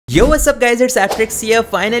Yo, what's up guys, it's ApTreX here.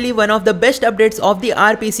 Finally, one of the best updates of the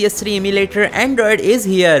RPCS3 Emulator Android is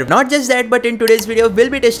here. Not just that, but in today's video, we'll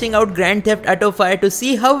be testing out Grand Theft Auto 5 to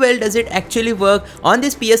see how well does it actually work on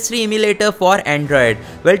this PS3 emulator for Android.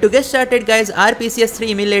 Well, to get started guys, RPCS3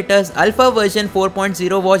 Emulator's alpha version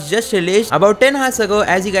 4.0 was just released about 10 hours ago,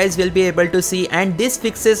 as you guys will be able to see, and this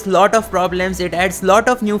fixes lot of problems, it adds lot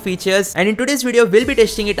of new features, and in today's video, we'll be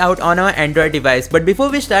testing it out on our Android device. But before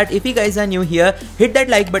we start, if you guys are new here, hit that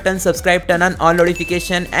like button, subscribe, turn on all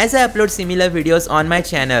notification as I upload similar videos on my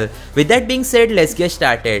channel. With that being said, let's get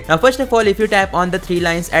started. Now first of all, if you tap on the three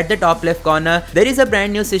lines at the top left corner, there is a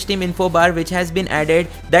brand new system info bar which has been added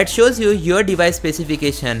that shows you your device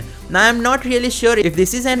specification. Now I'm not really sure if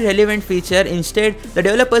this is an relevant feature. Instead, the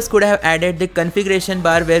developers could have added the configuration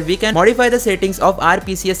bar where we can modify the settings of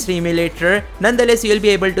RPCS3 emulator. Nonetheless, you will be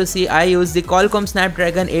able to see I use the Qualcomm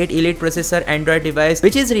Snapdragon 8 Elite processor Android device,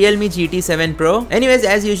 which is Realme GT 7 Pro. Anyways,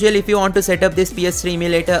 as usual, if you want to set up this PS3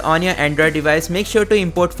 emulator on your Android device, make sure to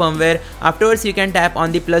import firmware. Afterwards, you can tap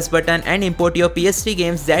on the plus button and import your PS3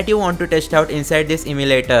 games that you want to test out inside this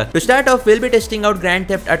emulator. To start off, we'll be testing out Grand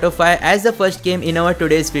Theft Auto 5 as the first game in our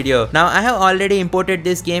today's video. Now, I have already imported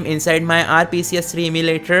this game inside my RPCS3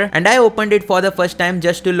 emulator and I opened it for the first time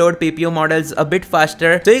just to load PPU models a bit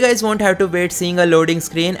faster, so you guys won't have to wait seeing a loading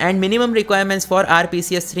screen. And minimum requirements for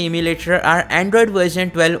RPCS3 emulator are Android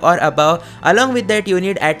version 12 or above. Along with that, you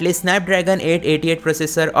need at least Snapdragon 888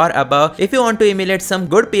 processor or above if you want to emulate some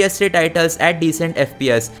good PS3 titles at decent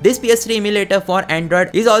FPS. This PS3 emulator for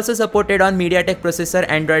Android is also supported on MediaTek processor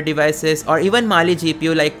Android devices or even Mali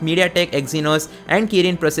GPU like MediaTek Exynos and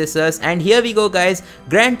Kirin processors. And here we go guys,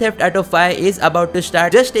 Grand Theft Auto 5 is about to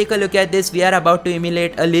start. Just take a look at this. We are about to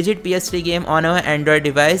emulate a legit PS3 game on our Android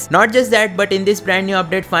device. Not just that, but in this brand new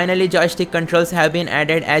update, finally joystick controls have been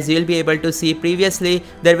added. As you'll be able to see, previously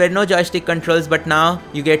there were no joystick controls, but now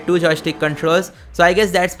you get two joystick controls. So I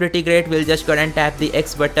guess that's pretty great. We'll just go and tap the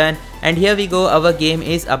X button and here we go, our game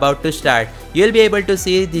is about to start. You'll be able to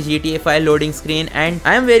see the GTA 5 loading screen, and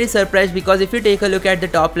I am very surprised because if you take a look at the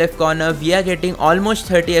top left corner, we are getting almost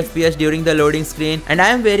 30 FPS during the loading screen, and I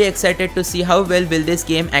am very excited to see how well will this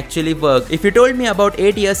game actually work. If you told me about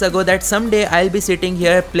 8 years ago that someday I'll be sitting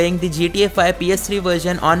here playing the GTA 5 PS3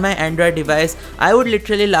 version on my Android device, I would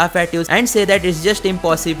literally laugh at you and say that it's just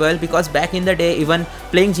impossible, because back in the day even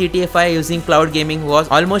playing GTA 5 using cloud gaming was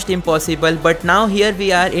almost impossible. But now here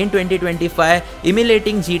we are in 2025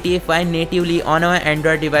 emulating GTA 5 natively on our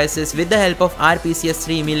Android devices with the help of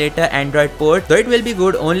RPCS3 Emulator Android port, so it will be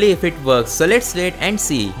good only if it works. So let's wait and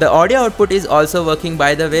see. The audio output is also working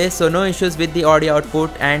by the way, so no issues with the audio output,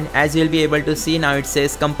 and as you'll be able to see now, it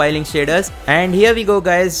says compiling shaders. And here we go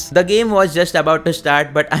guys, the game was just about to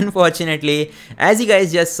start, but unfortunately, as you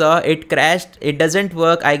guys just saw, it crashed. It doesn't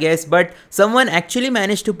work I guess, but someone actually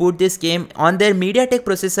managed to boot this game on their MediaTek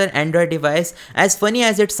processor Android device. As funny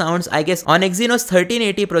as it sounds, I guess on Exynos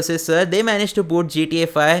 1380 processor they managed to boot GTA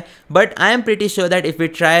 5, but I am pretty sure that if we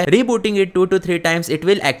try rebooting it 2 to 3 times, it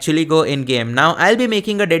will actually go in game. Now I'll be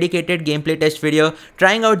making a dedicated gameplay test video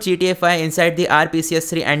trying out GTA 5 inside the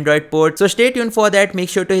RPCS3 Android port, so stay tuned for that. Make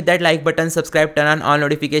sure to hit that like button, subscribe, turn on all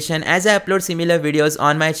notification as I upload similar videos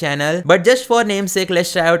on my channel. But just for namesake,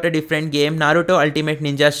 let's try out a different game, Naruto Ultimate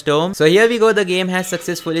Ninja Storm. So here we go, the game has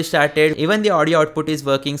successfully started. Even the audio output is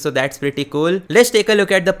working, so that's pretty cool. Let's take a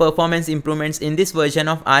look at the performance improvements in this version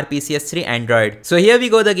of RPCS3 Android. So here we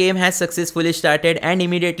go, the game has successfully started, and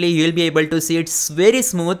immediately you'll be able to see it's very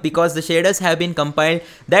smooth because the shaders have been compiled.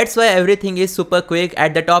 That's why everything is super quick.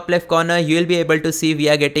 At the top left corner, you'll be able to see we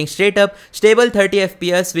are getting straight up stable 30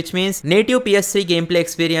 FPS, which means native PS3 gameplay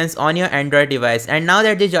experience on your Android device. And now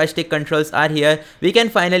that the joystick controls are here, we can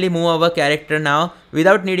finally move our character now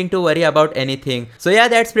without needing to worry about anything. So yeah,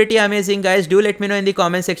 that's pretty amazing guys. Do let me know in the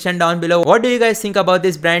comment section down below, what do you guys think about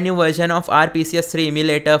this brand new version of RPCS3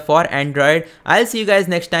 emulator for Android. I'll see you guys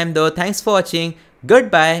next time though. Thanks for watching.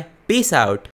 Goodbye. Peace out.